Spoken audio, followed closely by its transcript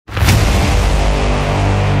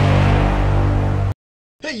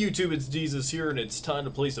Hey YouTube, it's Jesus here, and it's time to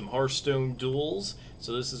play some Hearthstone Duels.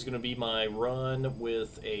 So this is going to be my run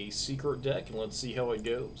with a secret deck, and let's see how it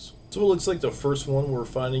goes. So it looks like the first one we're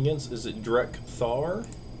fighting against is it Drek Thar.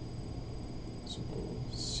 So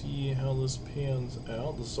we'll see how this pans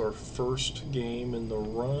out. This is our first game in the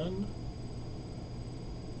run.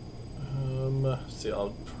 See,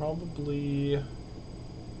 I'll probably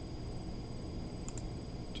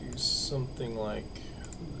do something like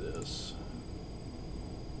this.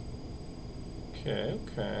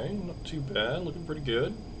 Okay, not too bad, looking pretty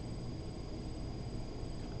good.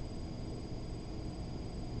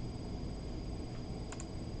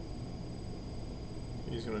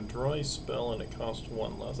 He's going to draw a spell and it costs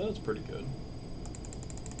 1 less. That's pretty good.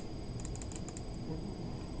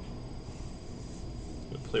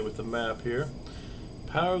 Gonna play with the map here.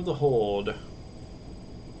 Power of the Horde.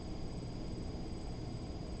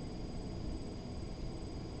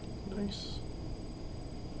 Nice.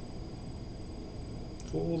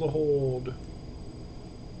 Full the Hold.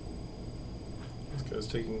 This guy's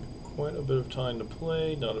taking quite a bit of time to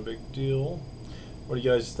play, not a big deal. What do you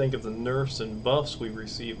guys think of the nerfs and buffs we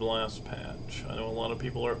received last patch? I know a lot of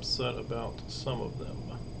people are upset about some of them.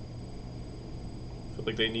 I feel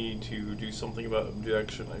like they need to do something about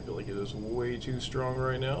objection. I feel like it is way too strong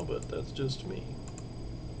right now, but that's just me.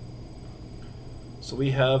 So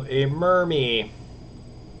we have a Mermy.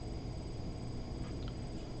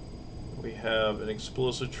 We have an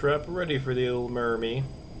explosive trap ready for the old Mermy.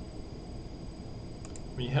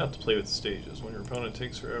 You have to play with the stages. When your opponent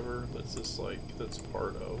takes forever, that's just like, that's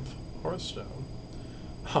part of Hearthstone.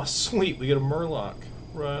 Oh, sweet, we get a Murloc.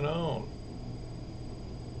 Right on.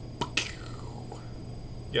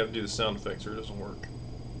 You gotta do the sound effects or it doesn't work.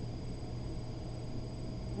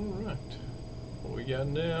 Alright. What we got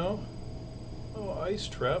now? Oh, Ice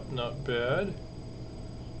Trap, not bad.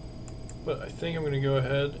 But I think I'm gonna go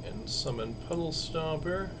ahead and summon Puddle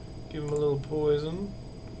Stomper. Give him a little poison.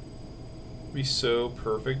 Be so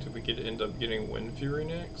perfect if we could end up getting Wind Fury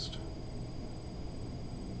next.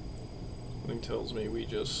 Something tells me we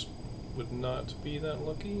just would not be that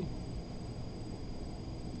lucky.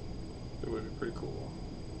 It would be pretty cool.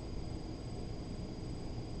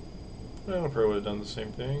 I probably would have done the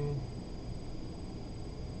same thing.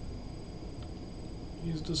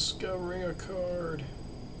 He's discovering a card.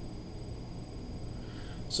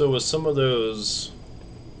 So with some of those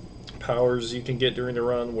powers you can get during the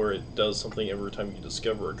run where it does something every time you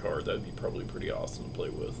discover a card, that'd be probably pretty awesome to play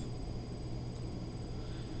with.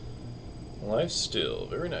 Life Steal,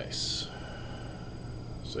 very nice.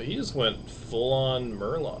 So he just went full on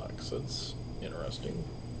Murlocs. That's interesting.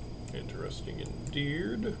 Interesting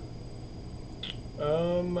indeed.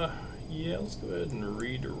 Yeah, let's go ahead and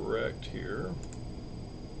redirect here.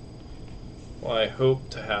 What I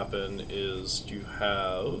hope to happen is to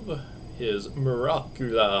have his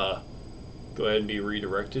Miracula go ahead and be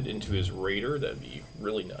redirected into his Raider. That'd be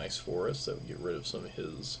really nice for us. That would get rid of some of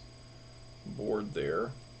his board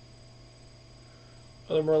there.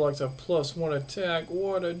 Other Murlocs have +1 attack.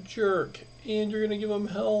 What a jerk. And you're going to give him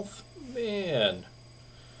health? Man.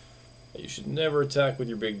 You should never attack with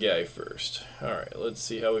your big guy first. Alright, let's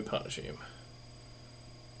see how we punish him.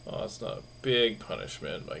 Oh, that's not a big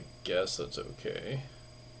punishment, but I guess that's okay.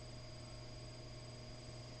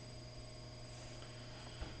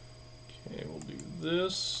 Okay, we'll do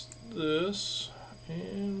this, this,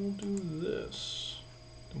 and we'll do this.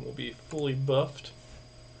 And we'll be fully buffed.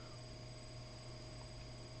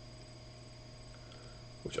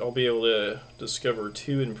 Which I'll be able to discover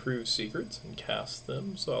 2 improved secrets and cast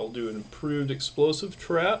them. So I'll do an improved explosive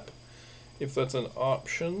trap, if that's an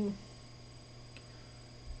option.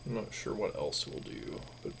 I'm not sure what else we'll do,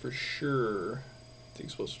 but for sure the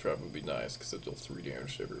explosive trap would be nice because it'll deal 3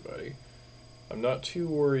 damage to everybody. I'm not too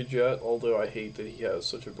worried yet, although I hate that he has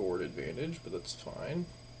such a board advantage, but that's fine.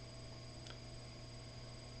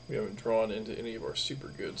 We haven't drawn into any of our super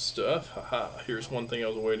good stuff. Haha, here's one thing I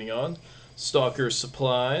was waiting on. Stalker's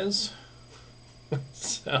Supplies.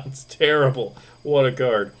 Sounds terrible. What a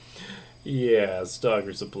card. Yeah,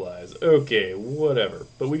 Stalker Supplies. Okay, whatever.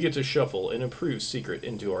 But we get to shuffle an improved secret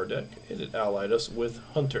into our deck, and it allied us with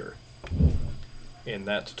Hunter. And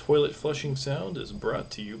that toilet flushing sound is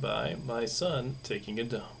brought to you by my son taking a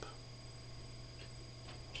dump.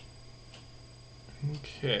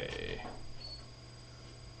 Okay.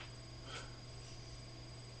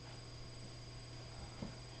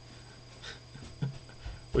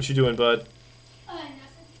 What you doing, bud?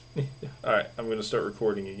 Nothing. Alright, I'm going to start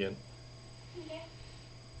recording again.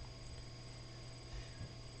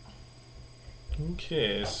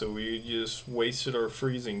 Okay, so we just wasted our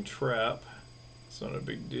freezing trap. It's not a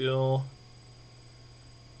big deal.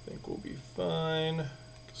 I think we'll be fine,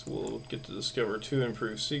 because we'll get to discover 2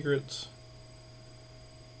 improved secrets.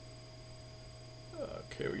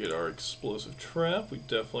 Okay, we get our explosive trap. We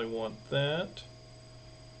definitely want that.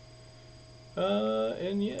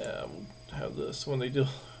 And yeah, we'll have this when they do.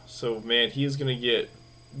 So, man, he's going to get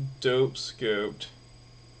dope scoped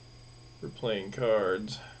for playing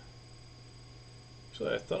cards.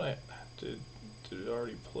 Actually, I thought I did. Did it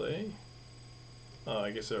already play? Oh,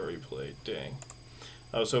 I guess it already played. Dang.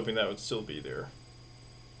 I was hoping that would still be there.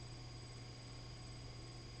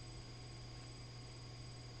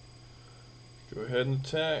 Go ahead and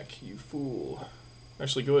attack, you fool.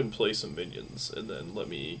 Actually, go ahead and play some minions, and then let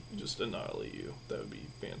me just annihilate you. That would be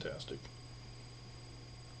fantastic.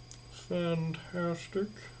 Fantastic.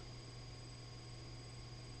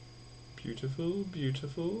 Beautiful,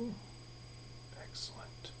 beautiful.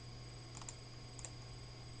 Excellent.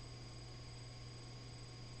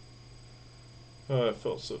 Oh, that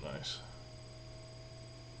felt so nice.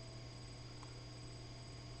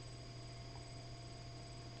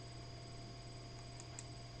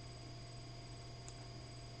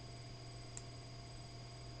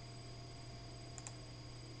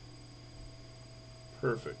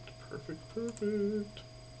 Perfect, perfect, perfect.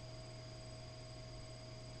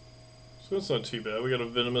 So that's not too bad. We got a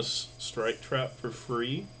venomous strike trap for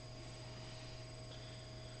free.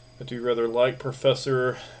 I do rather like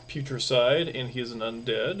Professor Putricide, and he is an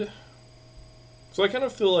undead. So I kind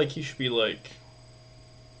of feel like he should be like,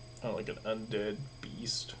 I don't know, like an undead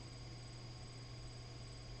beast.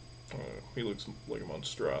 He looks like a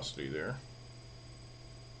monstrosity there.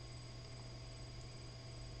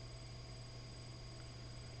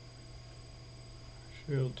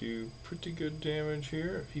 He'll do pretty good damage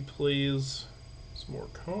here. If he plays some more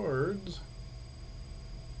cards,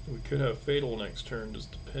 we could have Fatal next turn,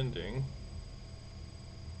 just depending.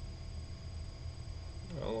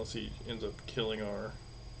 Unless he ends up killing our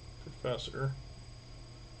Professor.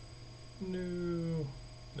 No.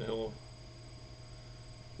 Then he'll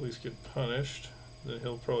at least get punished. Then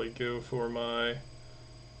he'll probably go for my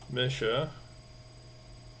Misha.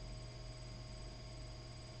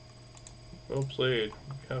 Well played.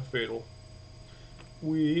 We have Fatal.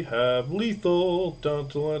 We have Lethal. Dun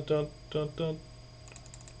dun dun dun dun.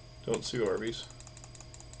 Don't sue Arby's.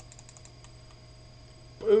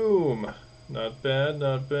 Boom. Not bad,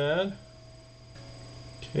 not bad.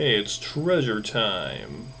 Okay, it's treasure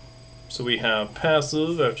time. So we have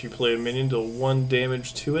passive. After you play a minion, deal 1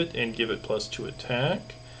 damage to it and give it +2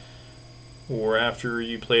 attack. Or after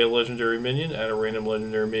you play a legendary minion, add a random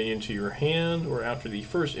legendary minion to your hand. Or after the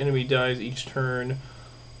first enemy dies each turn,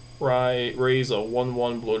 raise a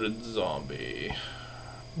 1/1 bloated zombie.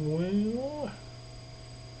 Well,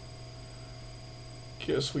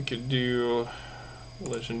 guess we could do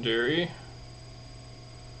legendary.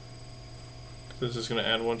 This is going to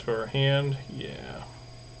add 1 to our hand. Yeah.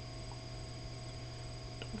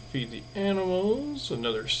 Feed the animals.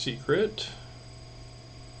 Another secret.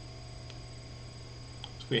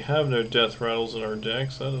 So we have no death rattles in our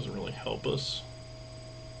deck, so that doesn't really help us.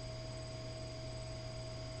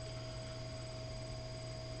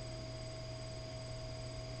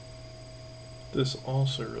 This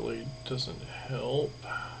also really doesn't help.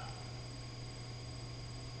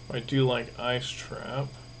 I do like Ice Trap.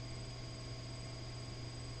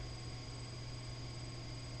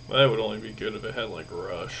 That would only be good if it had like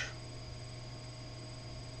Rush.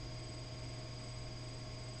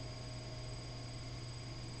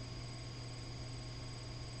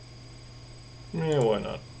 Yeah, why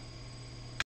not?